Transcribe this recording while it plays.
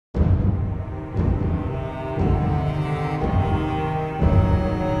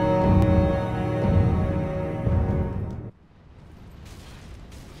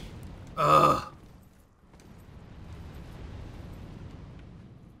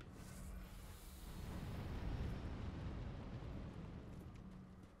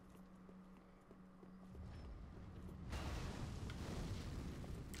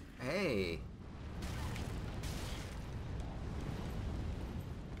Okay.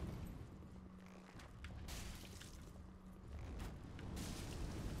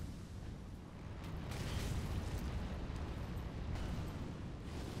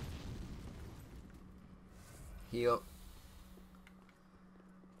 Heal.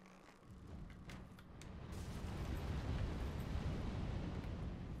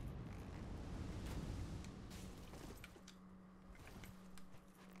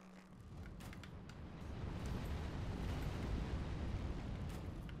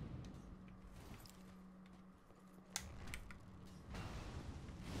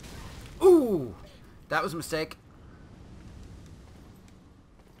 Ooh! That was a mistake.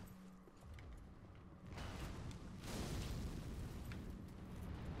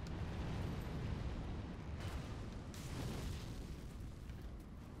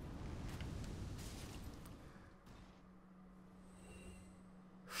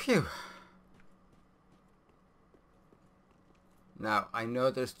 Phew. Now, I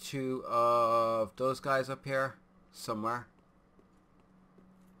know there's two of those guys up here somewhere.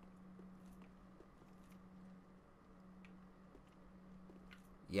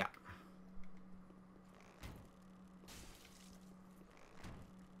 Yeah.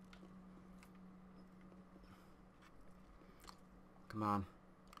 Come on.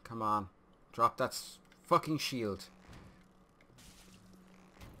 Come on. Drop that fucking shield.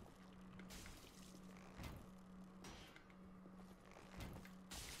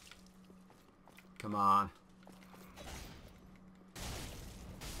 Come on.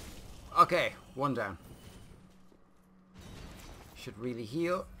 Okay, one down. Should really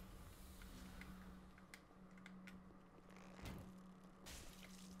heal.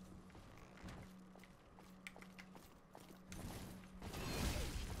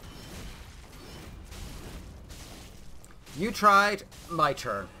 You tried, my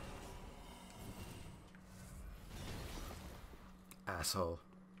turn. Asshole.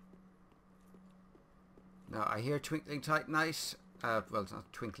 Now, I hear Twinkling Titanite. Well, it's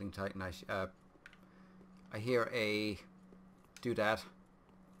not Twinkling Titanite. I hear a doodad.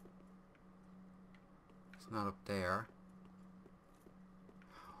 It's not up there.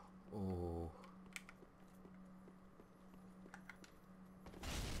 Oh.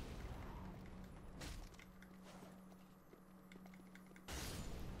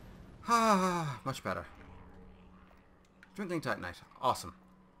 Ah, much better. Twinkling Titanite. Awesome.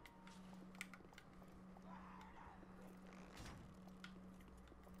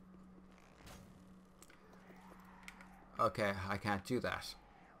 Okay, I can't do that.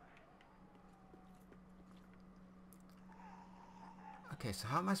 Okay, so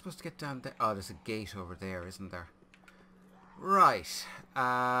how am I supposed to get down there? Oh, there's a gate over there, isn't there? Right. Can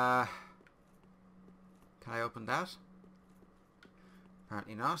I open that?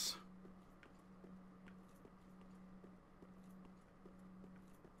 Apparently not.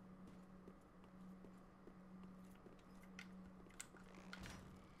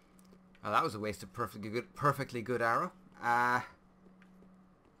 Oh, that was a waste of perfectly good arrow.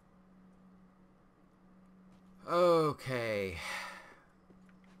 Okay.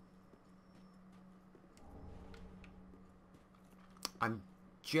 I'm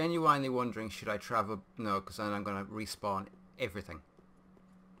genuinely wondering, should I travel? No, because then I'm going to respawn everything.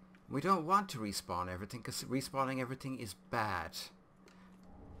 We don't want to respawn everything, because respawning everything is bad.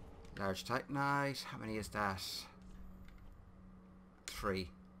 Large Titanite. How many is that? 3.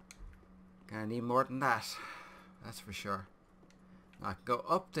 Gonna need more than that. That's for sure. I can go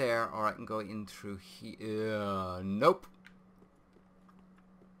up there, or I can go in through here. Nope.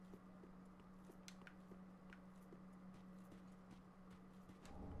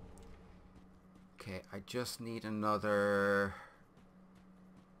 Okay, I just need another...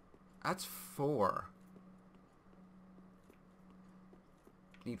 That's 4.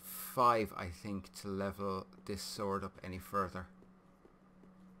 Need 5, I think, to level this sword up any further.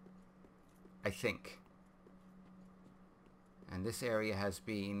 I think. And this area has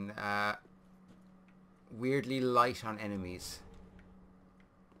been weirdly light on enemies.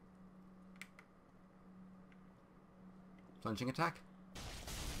 Plunging attack.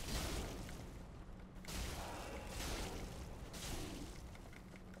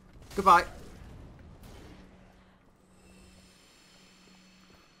 Goodbye.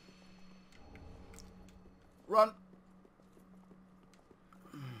 Run.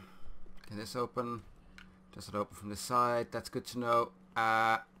 Can this open? Does it open from the side? That's good to know.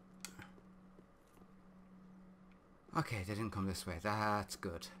 Okay, they didn't come this way. That's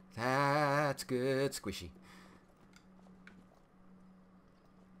good. That's good. Squishy.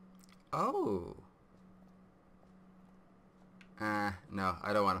 Oh. No,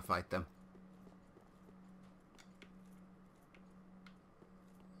 I don't want to fight them.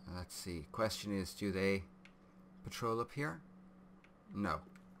 Let's see. Question is, do they patrol up here? No.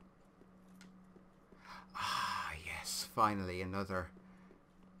 Ah, yes. Finally, another.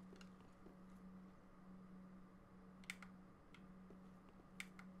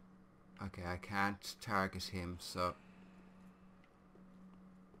 Okay, I can't target him, so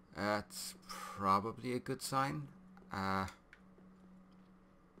that's probably a good sign.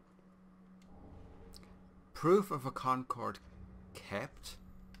 Proof of a Concord kept?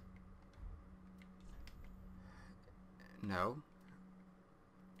 No.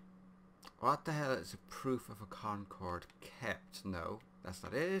 What the hell is a proof of a Concord kept? No, that's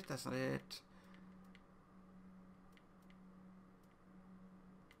not it, that's not it.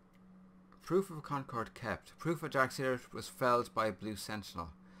 Proof of a Concord kept. Proof of Darkseer was felled by a blue sentinel.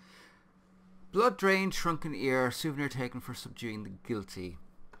 Blood drained, shrunken ear, souvenir taken for subduing the guilty.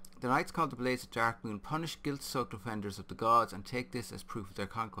 The knights called the Blaze of Dark Moon punish guilt-soaked offenders of the gods and take this as proof of their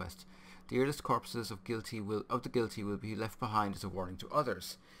conquest. The earless corpses of the guilty will be left behind as a warning to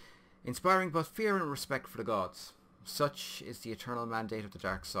others, inspiring both fear and respect for the gods. Such is the eternal mandate of the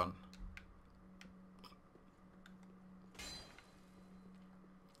Dark Sun.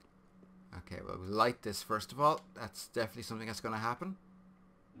 Okay, well, we'll light this first of all. That's definitely something that's going to happen.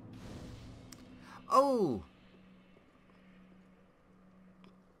 Oh!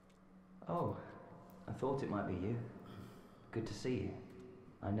 Oh, I thought it might be you. Good to see you.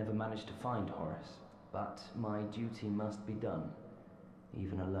 I never managed to find Horace, but my duty must be done,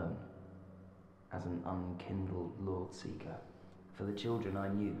 even alone, as an unkindled Lord Seeker. For the children I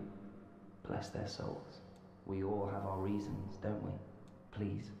knew, bless their souls. We all have our reasons, don't we?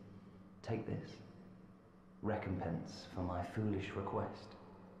 Please, take this. Recompense for my foolish request.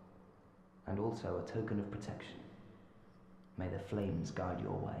 And also a token of protection. May the flames guide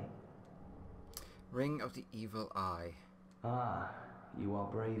your way. Ring of the Evil Eye. Ah, you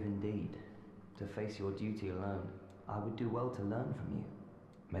are brave indeed. To face your duty alone, I would do well to learn from you.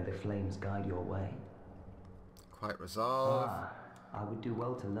 May the flames guide your way. Quite resolve. Ah, I would do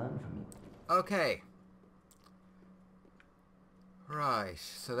well to learn from you. Okay. Right,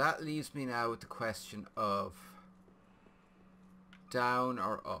 so that leaves me now with the question of down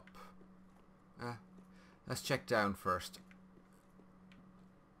or up. Let's check down first.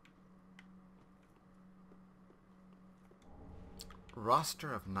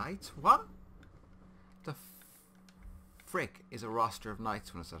 Roster of knights? What? The frick is a roster of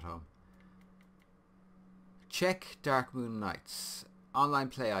knights when it's at home? Check Dark Moon Knights. Online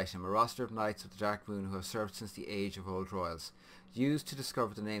play item. A roster of knights of the Dark Moon who have served since the age of old royals. Used to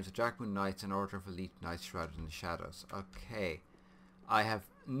discover the names of Dark Moon Knights and order of elite knights shrouded in the shadows. Okay. I have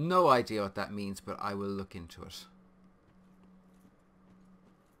no idea what that means, but I will look into it.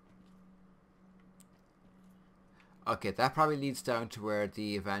 Okay, that probably leads down to where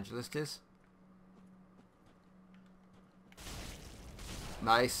the evangelist is.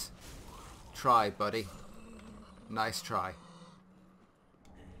 Nice try, buddy. Nice try.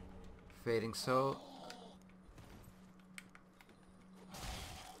 Fading Soul.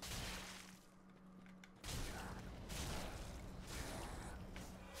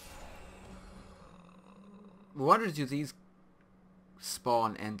 I wonder, do these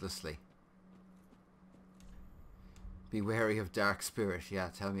spawn endlessly? Be wary of Dark Spirit. Yeah,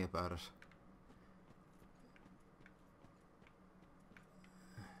 tell me about it.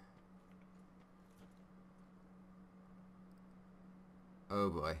 Oh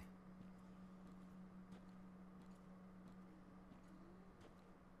boy.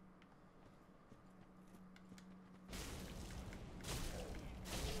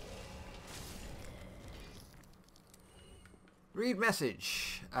 Read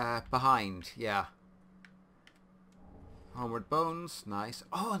message. Behind. Yeah. Homeward Bones. Nice.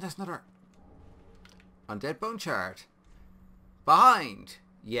 Oh, and there's another Undead Bone Shard. Behind.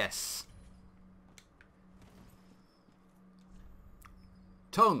 Yes.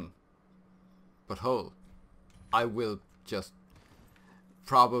 Tongue. But whole. I will just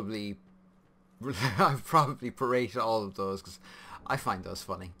probably I've probably paraded all of those because I find those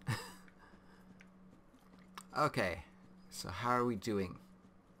funny. Okay. So how are we doing?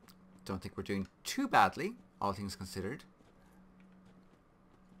 Don't think we're doing too badly, all things considered.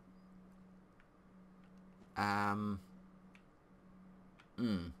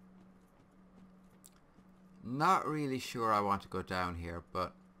 Not really sure I want to go down here,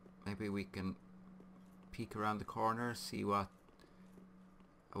 but maybe we can peek around the corner, see what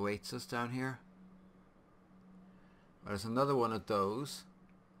awaits us down here. There's another one of those.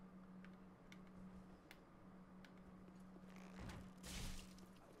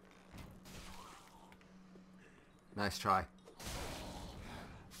 Nice try.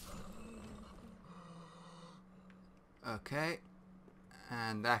 Okay.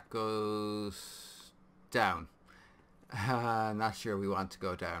 And that goes down. Not sure we want to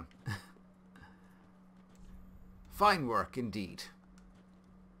go down. Fine work indeed.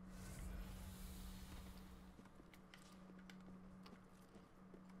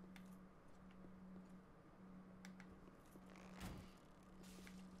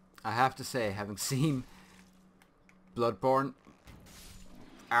 I have to say, having seen Bloodborne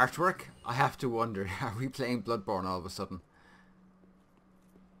artwork, I have to wonder, are we playing Bloodborne all of a sudden?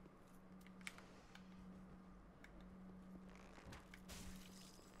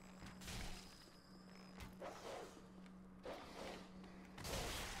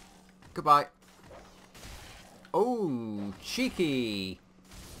 Goodbye. Oh, cheeky.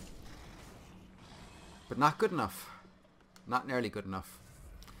 But not good enough. Not nearly good enough.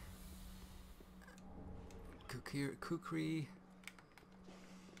 Kukri.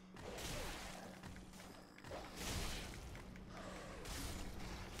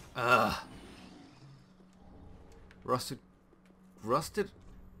 Ugh. Rusted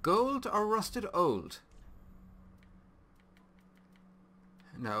gold or rusted old?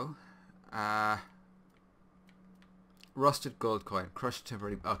 No. Rusted gold coin. Crushed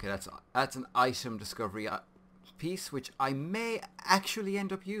temporary. Okay, that's an item discovery piece, which I may actually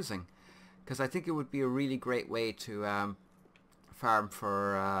end up using, because I think it would be a really great way to farm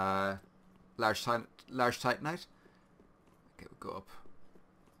for large titanite. Okay, we'll go up.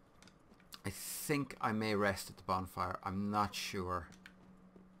 I think I may rest at the bonfire. I'm not sure.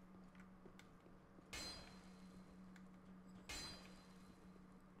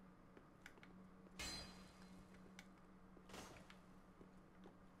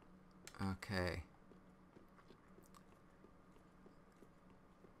 Okay.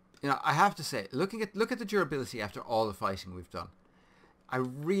 You know, I have to say, look at the durability after all the fighting we've done. I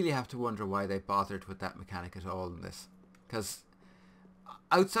really have to wonder why they bothered with that mechanic at all in this. Because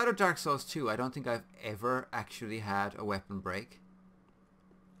outside of Dark Souls 2, I don't think I've ever actually had a weapon break.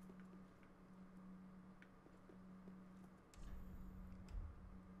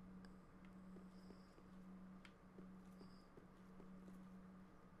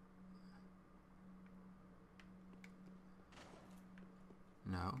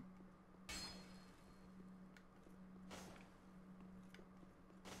 No.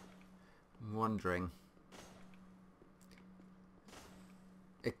 I'm wondering.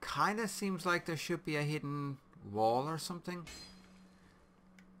 It kind of seems like there should be a hidden wall or something.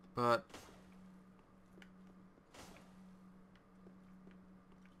 But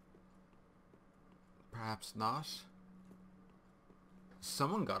perhaps not.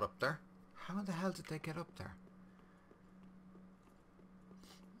 Someone got up there. How in the hell did they get up there?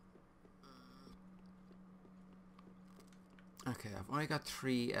 Okay, I've only got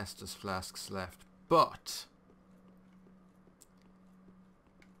 3 Estus flasks left, but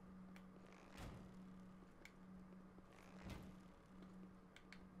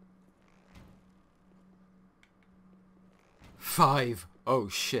five. Oh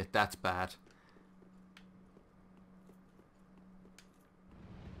shit, that's bad.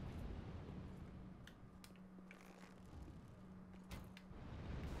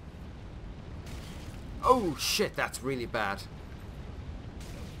 Oh shit, that's really bad.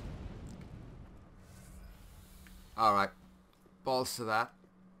 Alright. Balls to that.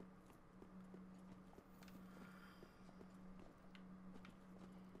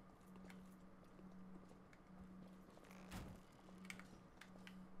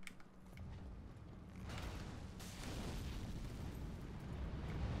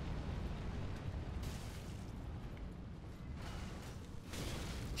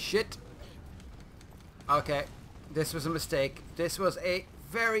 Shit. Okay, this was a mistake. This was a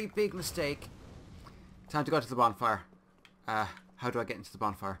very big mistake. Time to go to the bonfire. How do I get into the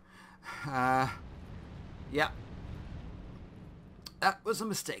bonfire? Yeah. That was a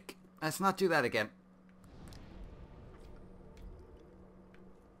mistake. Let's not do that again.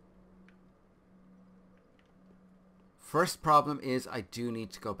 First problem is I do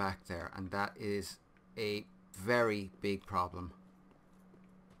need to go back there, and that is a very big problem.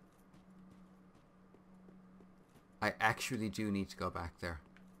 I actually do need to go back there.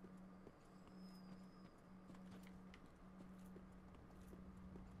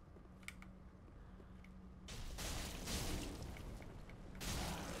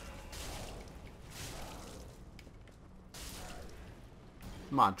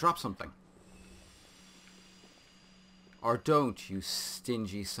 Come on, drop something. Or don't, you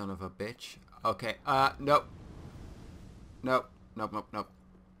stingy son of a bitch. Okay, nope. Nope, nope, nope, nope.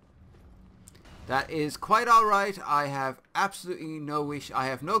 That is quite alright. I have absolutely no wish. I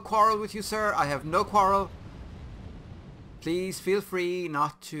have no quarrel with you, sir. I have no quarrel. Please feel free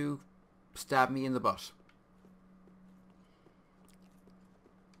not to stab me in the butt.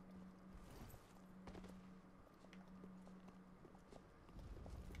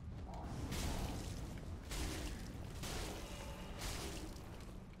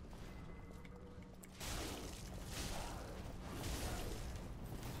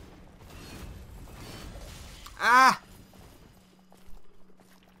 Ah!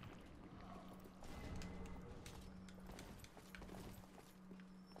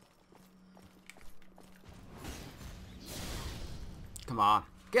 Come on.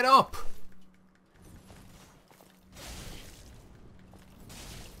 Get up!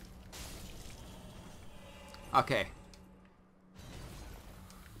 Okay.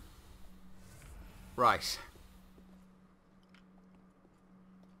 Right.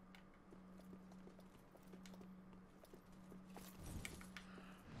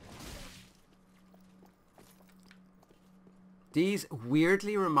 These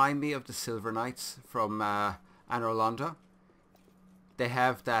weirdly remind me of the Silver Knights from Anor Londo. They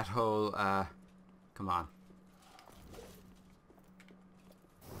have that whole... come on.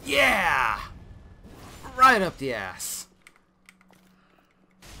 Yeah! Right up the ass.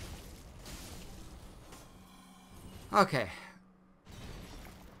 Okay.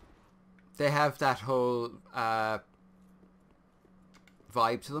 They have that whole vibe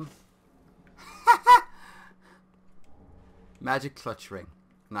to them. Magic clutch ring.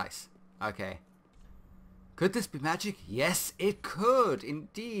 Nice. Okay. Could this be magic? Yes, it could.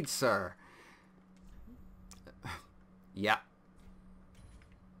 Indeed, sir. Yeah.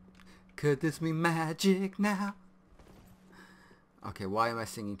 Could this be magic now? Okay, why am I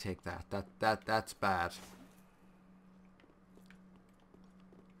singing Take That? That's bad.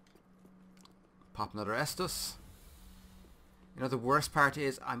 Pop another Estus. You know, the worst part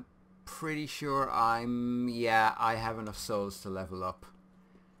is I'm pretty sure I have enough souls to level up.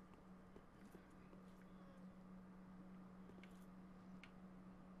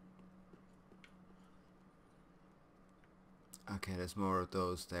 Okay, there's more of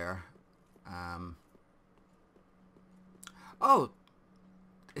those there. Oh,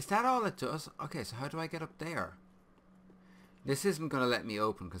 is that all it does? Okay, so how do I get up there? This isn't going to let me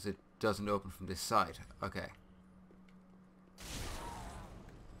open because it doesn't open from this side. Okay.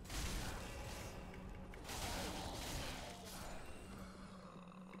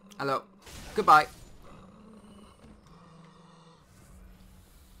 Hello. Goodbye.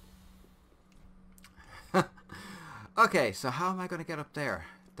 Okay, so how am I going to get up there?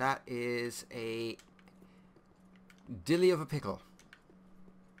 That is a dilly of a pickle.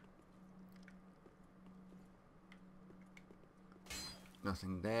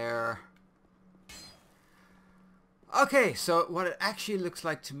 Nothing there. Okay, so what it actually looks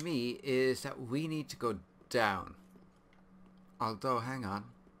like to me is that we need to go down. Although, hang on.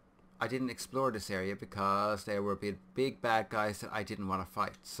 I didn't explore this area because there were big bad guys that I didn't want to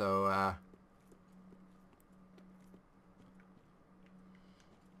fight. So,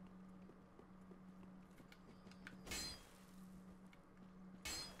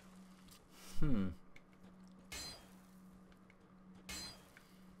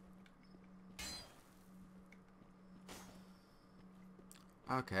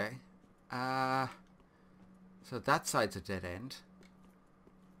 Okay. So that side's a dead end.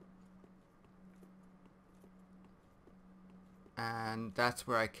 And that's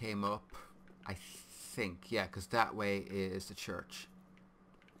where I came up, I think. Yeah, because that way is the church.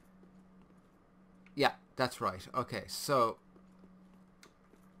 Yeah, that's right. Okay, so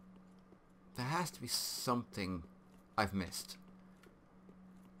there has to be something I've missed.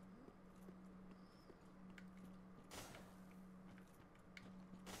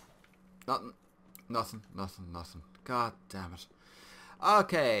 Nothing. God damn it.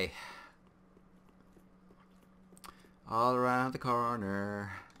 Okay. All around the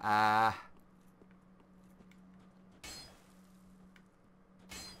corner. Right.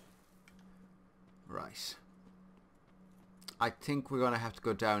 I think we're going to have to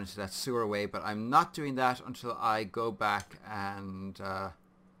go down into that sewer way, but I'm not doing that until I go back and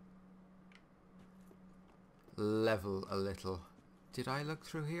level a little. Did I look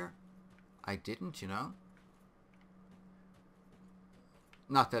through here? I didn't, you know.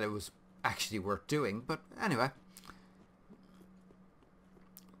 Not that it was actually worth doing, but anyway.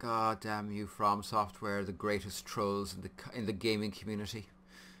 God damn you, From Software, the greatest trolls in the gaming community.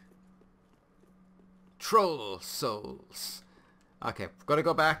 Troll souls. Okay, gotta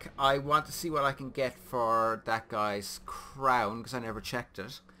go back. I want to see what I can get for that guy's crown because I never checked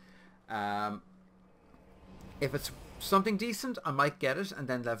it. If it's something decent, I might get it and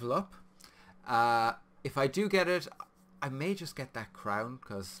then level up. If I do get it, I may just get that crown,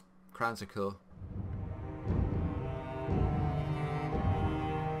 because crowns are cool.